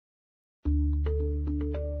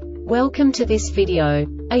Welcome to this video.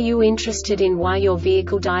 Are you interested in why your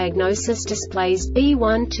vehicle diagnosis displays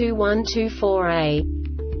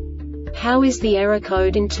B1212-4A? How is the error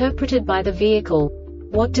code interpreted by the vehicle?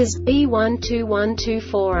 What does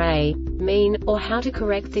B1212-4A mean, or how to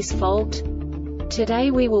correct this fault? Today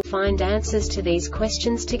we will find answers to these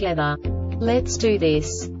questions together. Let's do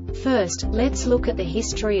this. First, let's look at the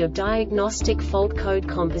history of diagnostic fault code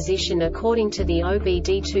composition according to the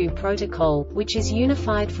OBD2 protocol, which is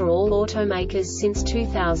unified for all automakers since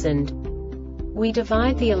 2000. We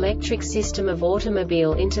divide the electric system of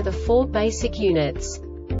automobile into the four basic units: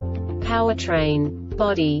 powertrain,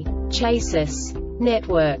 body, chassis,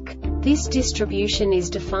 network. This distribution is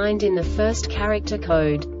defined in the first character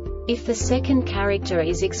code. If the second character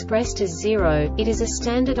is expressed as 0, it is a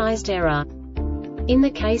standardized error. In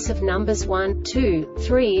the case of numbers 1, 2,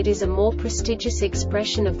 3, it is a more prestigious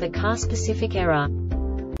expression of the car-specific error.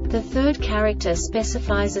 The third character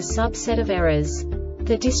specifies a subset of errors.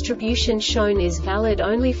 The distribution shown is valid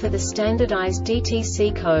only for the standardized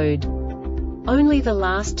DTC code. Only the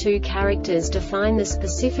last two characters define the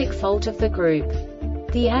specific fault of the group.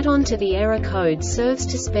 The add-on to the error code serves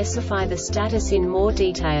to specify the status in more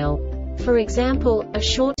detail. For example, a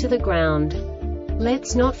short to the ground.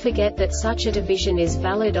 Let's not forget that such a division is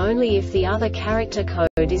valid only if the other character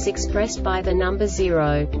code is expressed by the number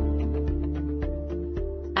 0.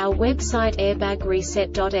 Our website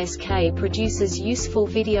airbagreset.sk produces useful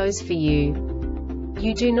videos for you.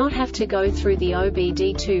 You do not have to go through the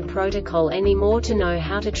OBD2 protocol anymore to know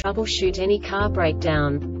how to troubleshoot any car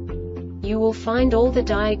breakdown. You will find all the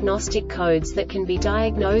diagnostic codes that can be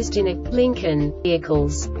diagnosed in a Lincoln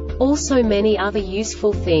vehicles. Also many other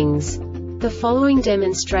useful things. The following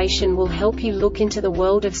demonstration will help you look into the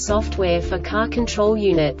world of software for car control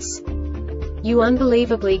units. You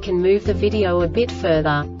unbelievably can move the video a bit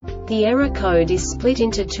further. The error code is split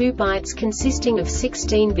into 2 bytes consisting of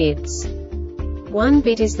 16 bits. 1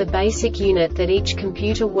 bit is the basic unit that each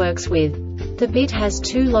computer works with. The bit has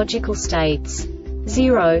 2 logical states: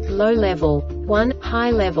 0, low level, 1, high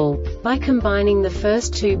level. By combining the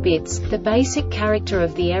first 2 bits, the basic character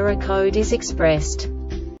of the error code is expressed.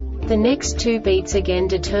 The next 2 beats again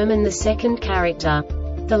determine the second character.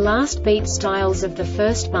 The last beat styles of the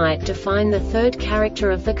first byte define the third character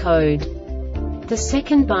of the code. The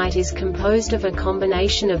second byte is composed of a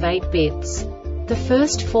combination of 8 bits. The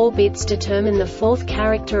first 4 bits determine the fourth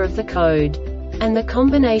character of the code. And the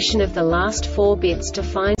combination of the last 4 bits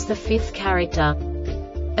defines the fifth character.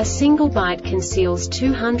 A single byte conceals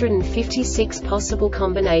 256 possible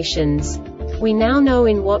combinations. We now know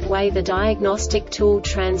in what way the diagnostic tool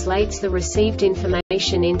translates the received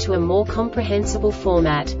information into a more comprehensible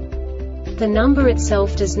format. The number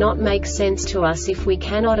itself does not make sense to us if we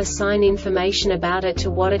cannot assign information about it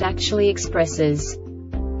to what it actually expresses.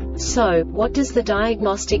 So, what does the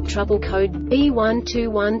Diagnostic Trouble Code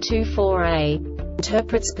B1212-4A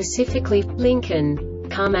interpret specifically for Lincoln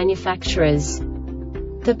car manufacturers?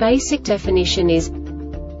 The basic definition is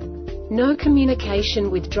no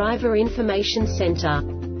communication with driver information center.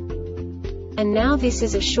 And now this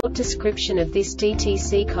is a short description of this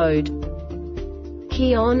DTC code.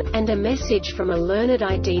 Key on, and a message from a learned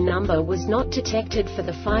ID number was not detected for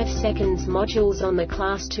the 5 seconds modules on the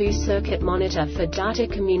Class 2 circuit monitor for data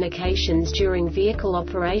communications during vehicle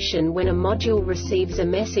operation. When a module receives a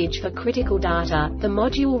message for critical data, the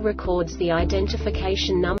module records the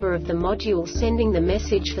identification number of the module sending the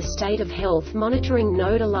message for state of health monitoring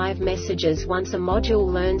node alive messages. Once a module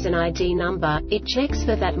learns an ID number, it checks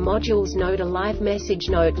for that module's node alive message.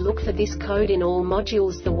 Note: look for this code in all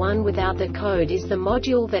modules. The one without the code is the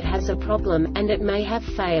module that has a problem, and it may have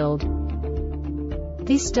failed.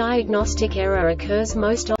 This diagnostic error occurs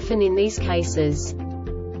most often in these cases.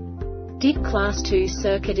 DIC Class 2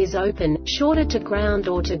 circuit is open, shorted to ground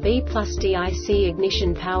or to B+DIC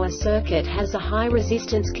ignition power circuit has a high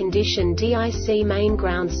resistance condition. DIC main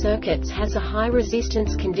ground circuits has a high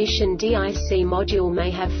resistance condition. DIC module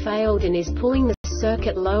may have failed and is pulling the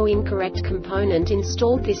circuit low. Incorrect component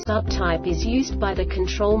installed. This subtype is used by the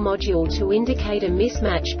control module to indicate a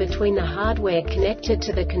mismatch between the hardware connected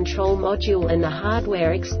to the control module and the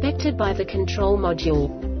hardware expected by the control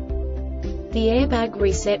module. The Airbag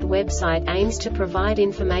Reset website aims to provide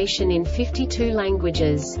information in 52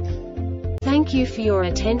 languages. Thank you for your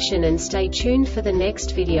attention and stay tuned for the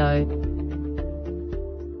next video.